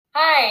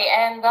Hi,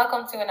 and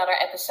welcome to another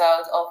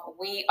episode of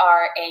We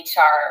Are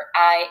HR.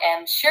 I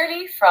am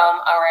Shirley from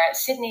our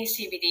Sydney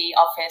CBD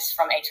office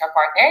from HR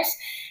Partners,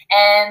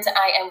 and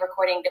I am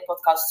recording the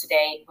podcast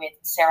today with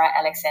Sarah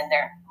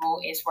Alexander,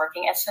 who is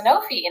working at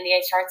Sanofi in the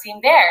HR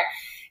team there.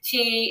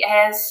 She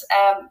has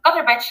got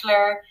her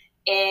bachelor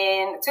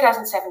in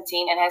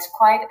 2017 and has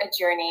quite a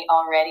journey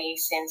already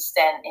since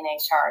then in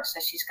HR. So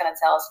she's going to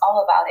tell us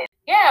all about it.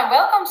 Yeah,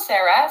 welcome,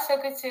 Sarah. So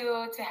good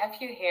to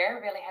have you here.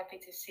 Really happy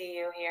to see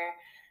you here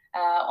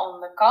on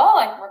the call,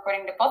 like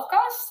recording the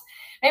podcast.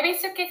 Maybe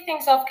to kick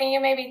things off, can you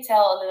maybe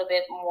tell a little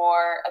bit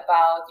more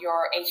about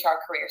your HR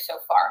career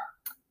so far?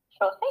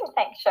 Sure thing.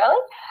 Thanks,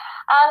 Shirley.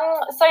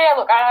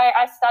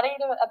 I studied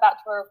a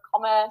Bachelor of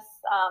Commerce,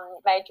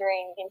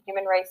 majoring in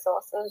Human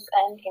Resources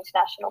and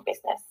International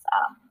Business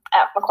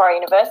at Macquarie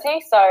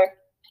University. So,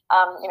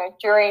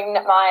 during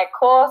my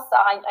course,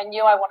 I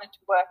knew I wanted to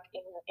work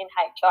in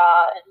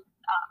HR and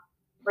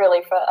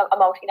really for a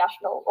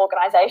multinational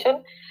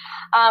organisation.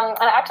 And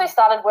I actually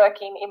started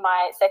working in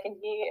my second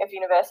year of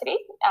university.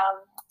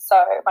 So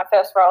my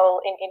first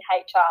role in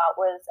HR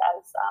was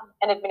as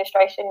an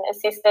administration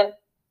assistant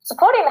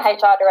supporting the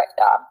HR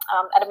director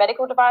at a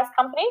medical device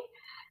company.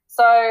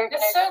 So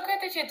it's so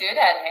good that you do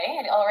that, hey?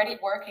 And already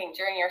working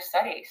during your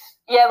studies.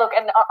 Yeah, look,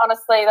 and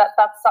honestly,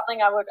 that's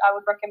something I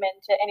would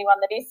recommend to anyone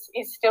that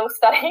is still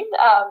studying.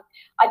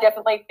 I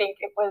definitely think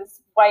it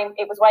was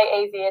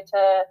way easier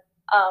to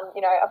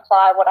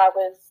apply what I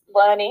was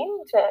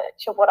learning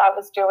to what I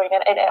was doing,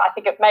 and I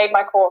think it made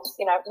my course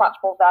much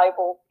more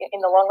valuable in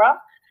the long run.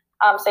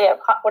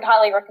 Would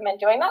highly recommend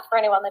doing that for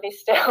anyone that is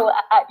still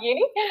at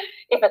uni,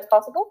 if it's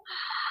possible.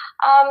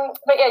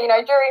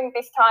 During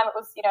this time, it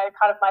was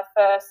kind of my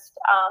first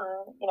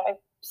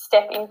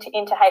step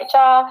into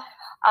HR.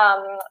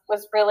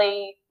 Was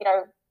really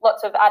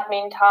lots of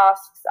admin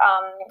tasks,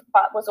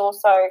 but was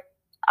also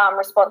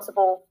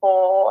responsible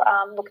for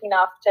looking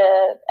after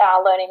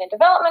our learning and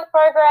development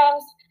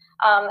programs,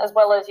 as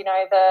well as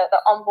the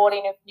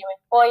onboarding of new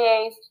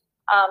employees,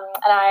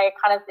 and I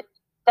kind of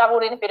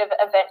dabbled in a bit of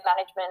event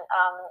management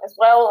as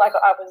well. Like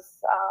I was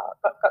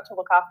got to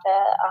look after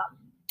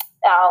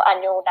our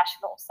annual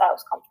national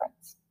sales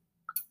conference.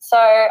 So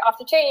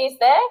after 2 years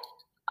there,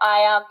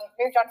 I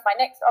moved on to my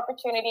next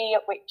opportunity,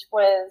 which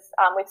was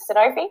with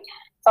Sanofi.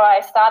 So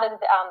I started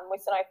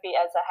with Sanofi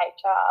as a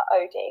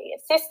HRD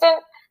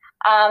assistant,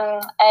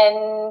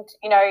 and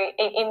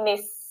in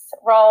this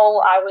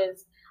role, I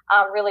was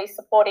really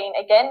supporting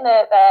again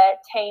the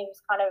team's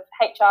kind of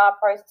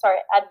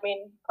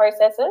admin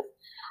processes,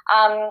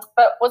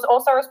 but was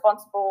also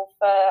responsible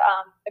for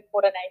the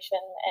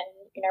coordination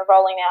and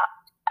rolling out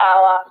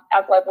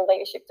our global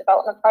leadership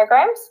development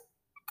programs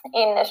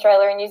in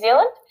Australia and New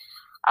Zealand.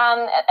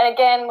 And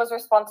again, was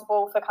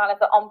responsible for kind of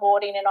the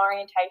onboarding and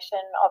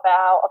orientation of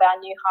our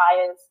new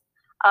hires.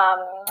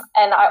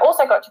 And I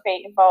also got to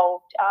be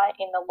involved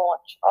in the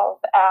launch of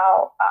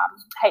our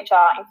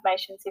HR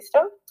information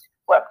system,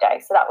 Workday.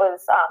 So that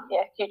was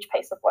a huge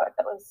piece of work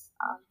that was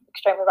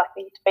extremely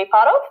lucky to be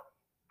part of.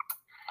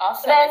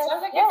 Awesome. It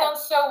sounds like you've done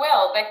so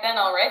well back then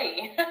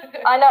already.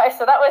 I know.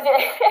 So that was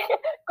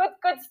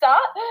good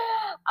start.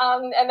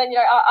 And then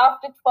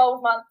after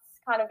 12 months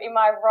kind of in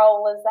my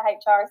role as the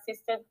HR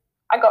assistant,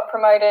 I got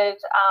promoted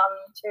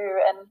to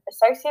an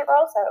associate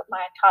role. So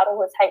my title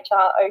was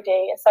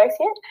HRD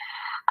associate.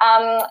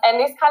 And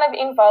this kind of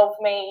involved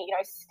me,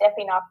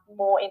 stepping up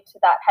more into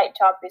that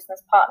HR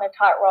business partner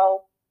type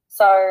role.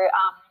 So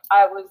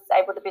I was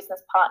able to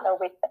business partner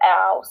with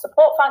our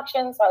support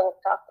functions. So I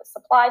looked after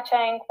supply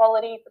chain,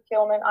 quality,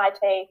 procurement,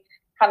 IT,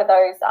 kind of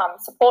those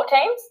support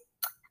teams.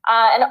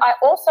 And I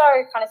also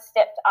kind of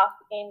stepped up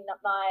in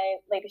my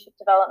leadership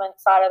development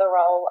side of the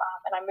role,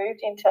 and I moved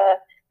into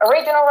a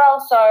regional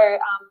role. So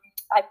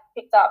I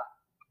picked up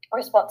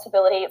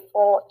responsibility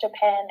for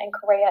Japan and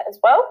Korea as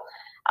well,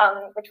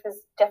 which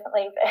was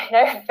definitely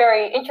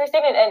very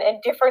interesting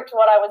and different to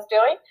what I was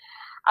doing.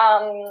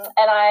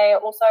 And I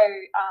also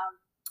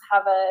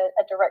have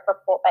a direct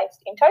report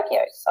based in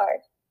Tokyo. So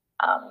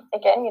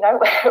again,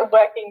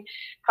 working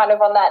kind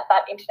of on that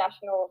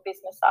international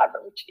business side,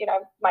 but which,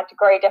 my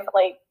degree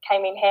definitely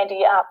came in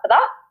handy for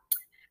that.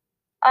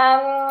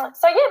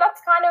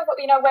 That's kind of,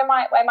 where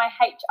my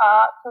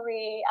HR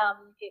career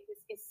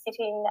is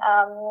sitting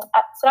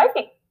at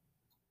Sanofi.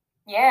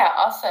 Yeah,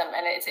 awesome.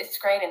 And it's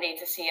great indeed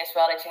to see as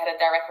well that you had a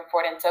direct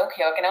report in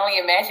Tokyo. I can only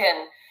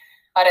imagine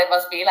how that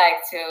must be like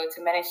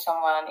to manage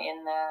someone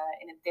in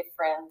a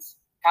different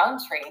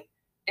country.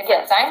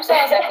 Different time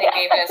zones, I think,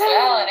 even as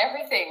well, and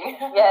everything.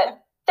 Yeah,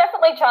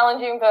 definitely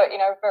challenging, but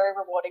very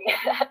rewarding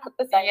at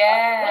the same time.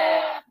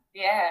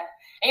 Yeah.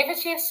 And you've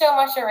achieved so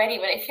much already.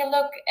 But if you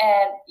look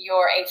at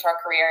your HR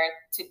career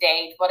to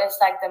date, what is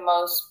like the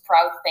most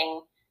proud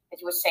thing that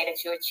you would say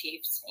that you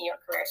achieved in your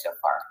career so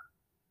far?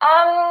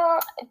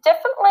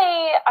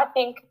 Definitely, I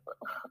think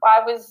I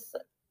was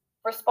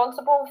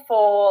responsible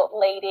for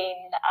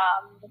leading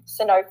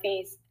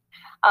Sanofi's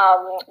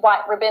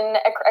white ribbon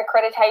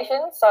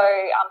accreditation. So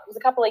it was a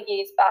couple of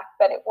years back,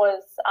 but it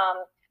was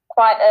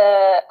quite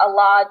a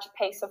large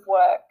piece of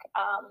work.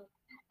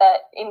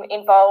 that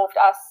involved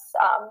us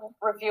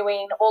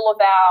reviewing all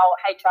of our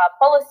HR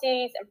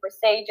policies and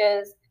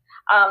procedures,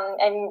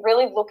 and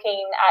really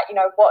looking at,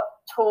 what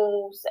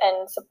tools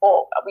and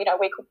support,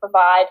 we could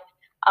provide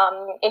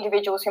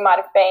individuals who might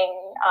have been,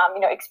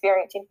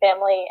 experiencing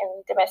family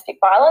and domestic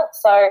violence.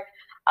 So,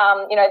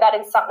 that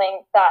is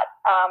something that,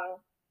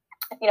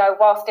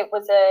 whilst it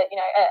was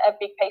a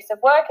big piece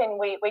of work and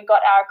we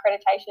got our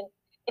accreditation,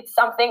 it's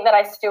something that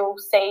I still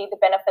see the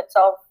benefits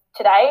of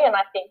today. And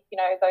I think,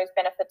 those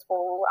benefits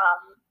will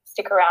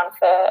stick around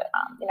for,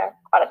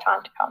 quite a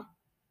time to come.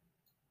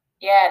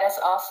 Yeah, that's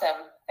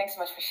awesome. Thanks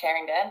so much for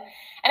sharing that.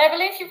 And I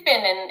believe you've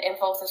been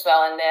involved as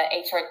well in the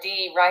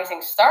HRD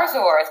Rising Stars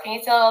Awards. Can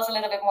you tell us a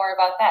little bit more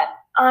about that?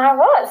 I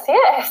was,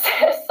 yes.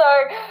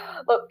 So,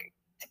 look,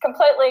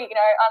 completely,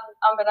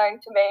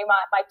 unbeknown to me,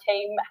 my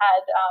team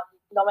had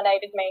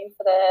nominated me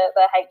for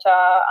the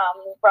HR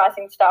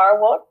Rising Star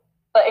Award.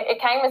 But it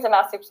came as a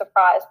massive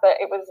surprise, but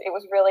it was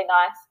really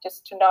nice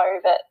just to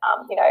know that,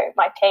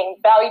 my team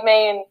valued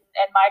me and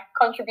my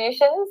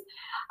contributions.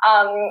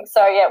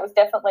 So, yeah, it was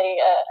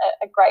definitely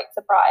a great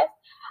surprise.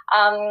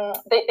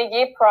 The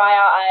year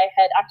prior, I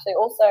had actually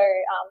also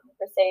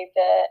received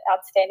an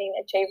Outstanding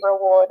Achiever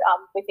Award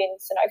within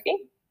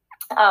Sanofi.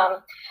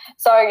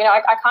 So,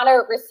 I kind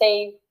of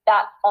received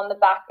that on the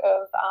back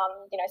of,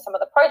 some of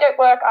the project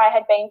work I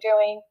had been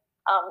doing.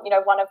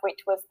 One of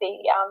which was the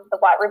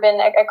White Ribbon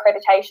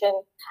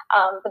accreditation,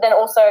 but then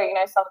also,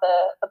 some of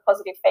the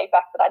positive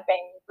feedback that I'd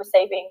been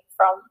receiving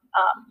from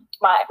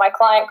my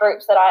client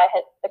groups the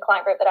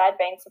client group that I had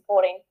been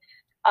supporting,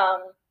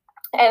 and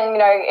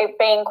it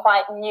being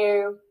quite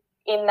new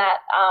in that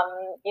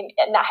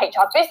in that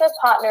HR business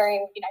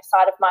partnering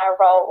side of my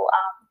role.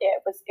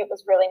 It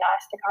was really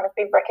nice to kind of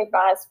be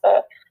recognised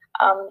for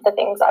the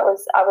things I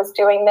was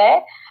doing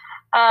there.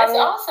 That's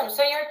awesome.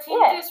 So your team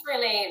just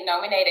really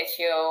nominated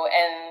you,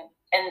 and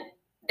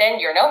then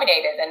you're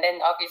nominated, and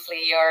then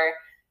obviously you're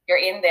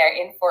in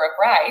for a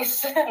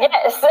prize.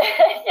 Yes,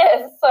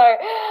 yes. So it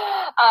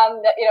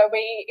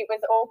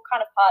was all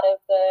kind of part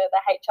of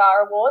the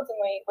HR awards, and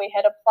we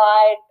had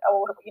applied,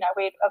 or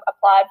we'd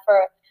applied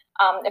for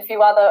a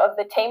few other of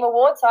the team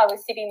awards. So I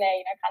was sitting there,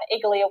 kind of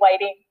eagerly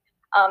awaiting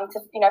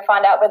to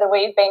find out whether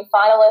we'd been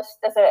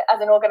finalists as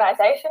an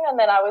organisation, and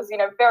then I was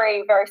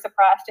very, very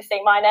surprised to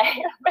see my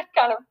name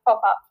kind of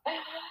pop up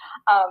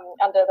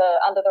under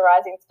the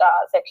Rising Star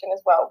section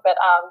as well. But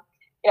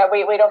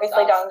we'd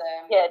obviously done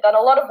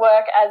a lot of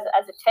work as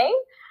a team,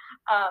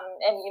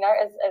 and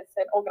as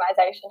an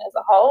organisation as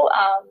a whole.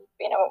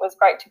 It was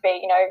great to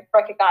be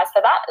recognised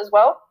for that as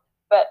well.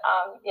 But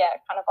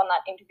kind of on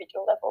that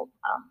individual level,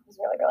 it was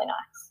really, really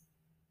nice.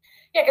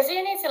 Yeah, because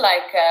you need to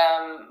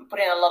put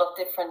in a lot of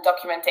different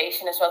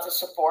documentation as well to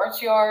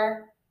support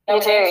your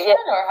nomination,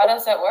 or how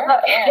does that work?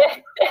 Not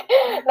an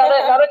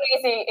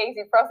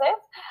easy process.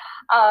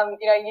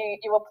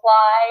 You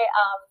apply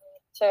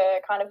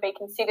to kind of be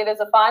considered as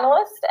a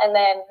finalist, and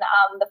then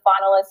the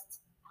finalists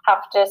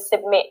have to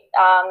submit.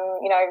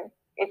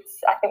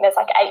 I think there's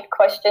 8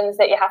 questions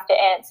that you have to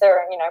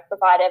answer, and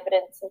provide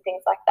evidence and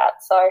things like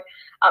that. So,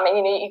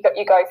 you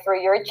go through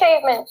your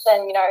achievements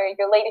and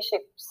your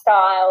leadership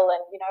style,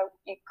 and you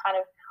kind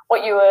of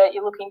what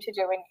you're looking to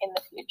do in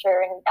the future,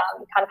 and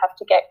you kind of have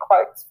to get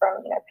quotes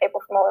from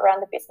people from all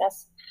around the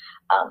business,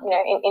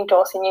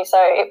 endorsing you.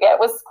 So it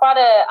was quite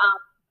a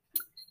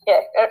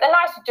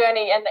nice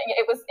journey, and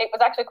it was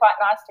actually quite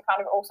nice to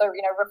kind of also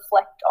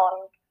reflect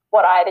on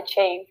what I had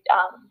achieved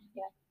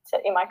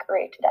in my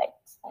career to date.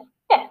 So,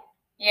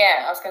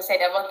 yeah, I was going to say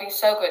that would be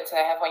so good to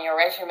have on your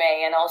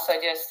resume, and also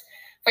just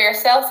for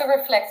yourself to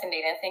reflect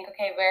indeed and think,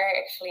 okay, where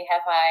actually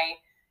have I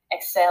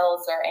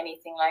excelled or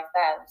anything like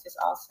that, which is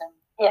awesome.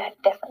 Yeah,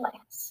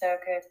 definitely. So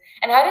good.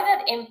 And how did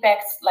that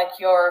impact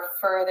your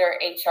further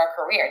HR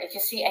career? Did you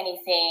see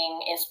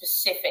anything in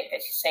specific that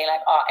you say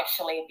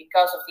actually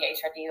because of the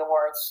HRD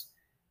awards,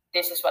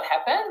 this is what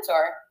happened,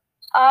 or?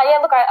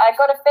 Look, I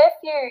got a fair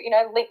few,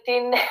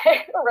 LinkedIn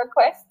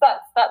requests.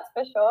 That's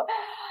for sure.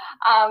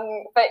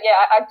 But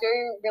yeah, I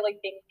do really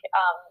think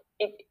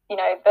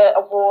the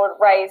award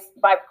raised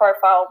my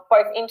profile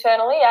both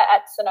internally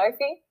at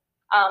Sanofi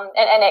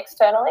and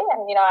externally.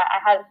 And I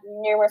had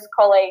numerous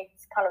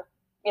colleagues, kind of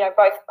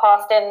both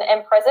past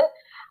and present,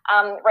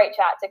 reach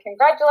out to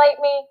congratulate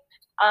me.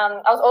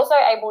 I was also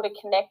able to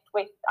connect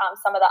with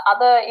some of the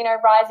other,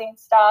 rising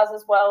stars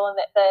as well, and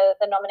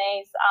the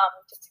nominees,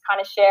 just to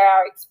kind of share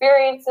our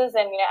experiences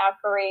and, our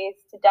careers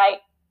to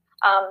date.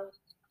 And,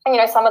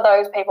 some of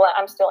those people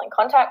I'm still in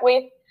contact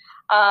with.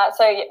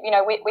 So,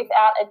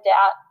 without a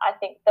doubt, I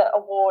think the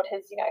award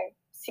has,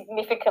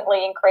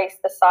 significantly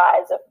increased the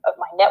size of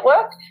my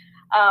network,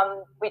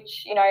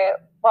 which,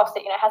 whilst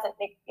it, hasn't,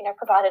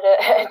 provided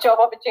a job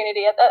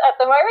opportunity at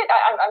the moment,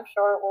 I'm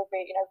sure it will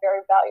be,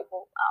 very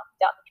valuable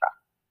down the track.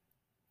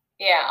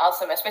 Yeah,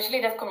 awesome.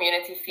 Especially that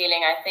community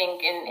feeling. I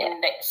think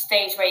in the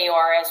stage where you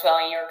are as well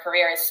in your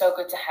career, it's so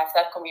good to have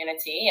that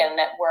community and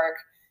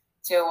network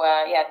to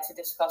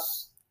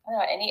discuss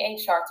any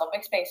HR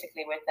topics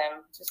basically with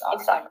them, which is awesome.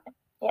 Exactly.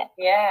 Yeah.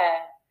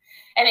 Yeah.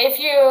 And if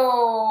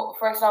you,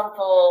 for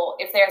example,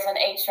 if there's an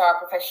HR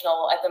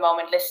professional at the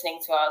moment listening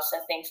to us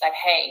and thinks like,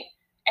 hey,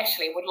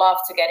 actually would love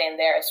to get in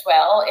there as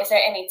well, is there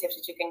any tips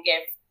that you can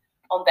give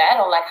on that,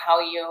 on like how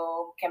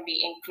you can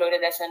be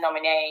included as a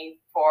nominee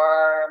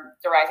for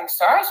the Rising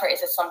Stars, or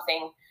is it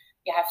something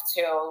you have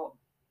to,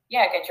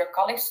 get your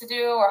colleagues to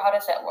do, or how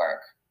does that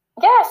work?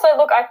 Yeah, so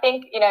look, I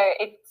think,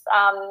 it's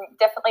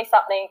definitely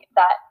something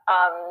that,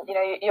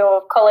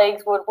 your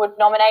colleagues would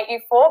nominate you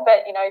for,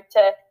 but,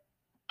 to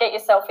get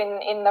yourself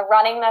in the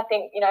running, I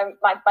think,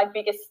 my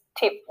biggest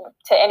tip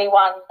to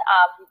anyone,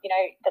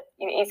 that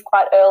is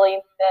quite early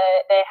in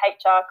their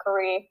HR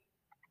career,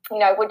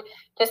 would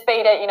just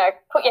be to,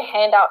 put your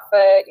hand up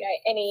for,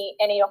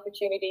 any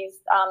opportunities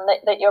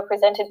that you're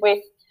presented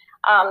with,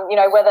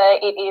 whether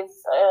it is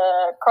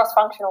a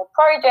cross-functional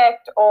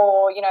project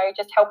or,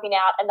 just helping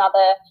out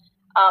another,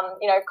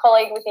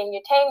 colleague within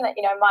your team that,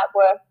 might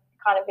work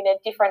kind of in a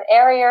different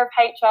area of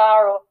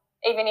HR, or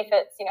even if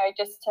it's,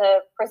 just to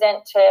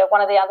present to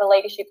one of the other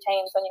leadership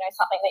teams on,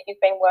 something that you've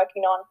been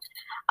working on.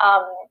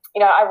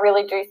 I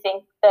really do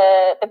think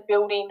the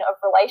building of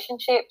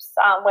relationships,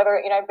 whether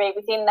it, be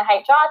within the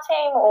HR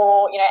team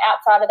or,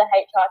 outside of the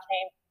HR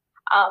team,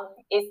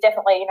 is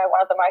definitely,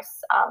 one of the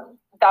most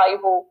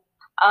valuable,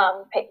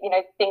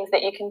 things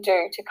that you can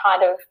do to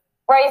kind of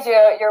raise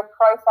your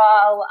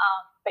profile,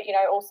 but,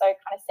 also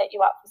kind of set you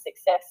up for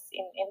success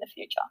in the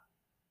future.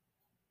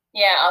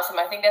 Yeah, awesome.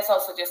 I think that's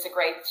also just a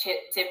great tip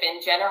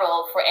in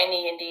general for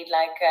any, indeed,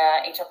 like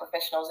HR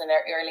professionals in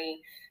their early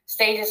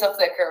stages of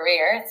their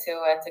career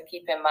to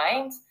keep in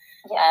mind.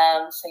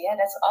 Yeah. So yeah,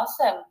 that's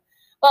awesome.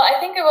 Well, I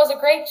think it was a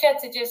great chat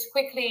to just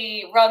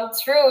quickly run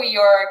through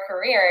your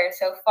career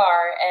so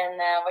far and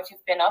what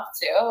you've been up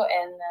to,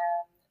 and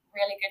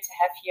really good to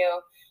have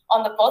you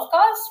on the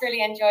podcast.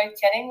 Really enjoyed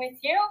chatting with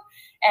you,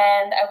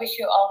 and I wish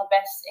you all the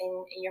best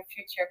in your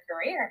future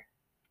career.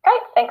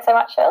 Great. Thanks so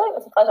much, Shirley. It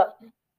was a pleasure.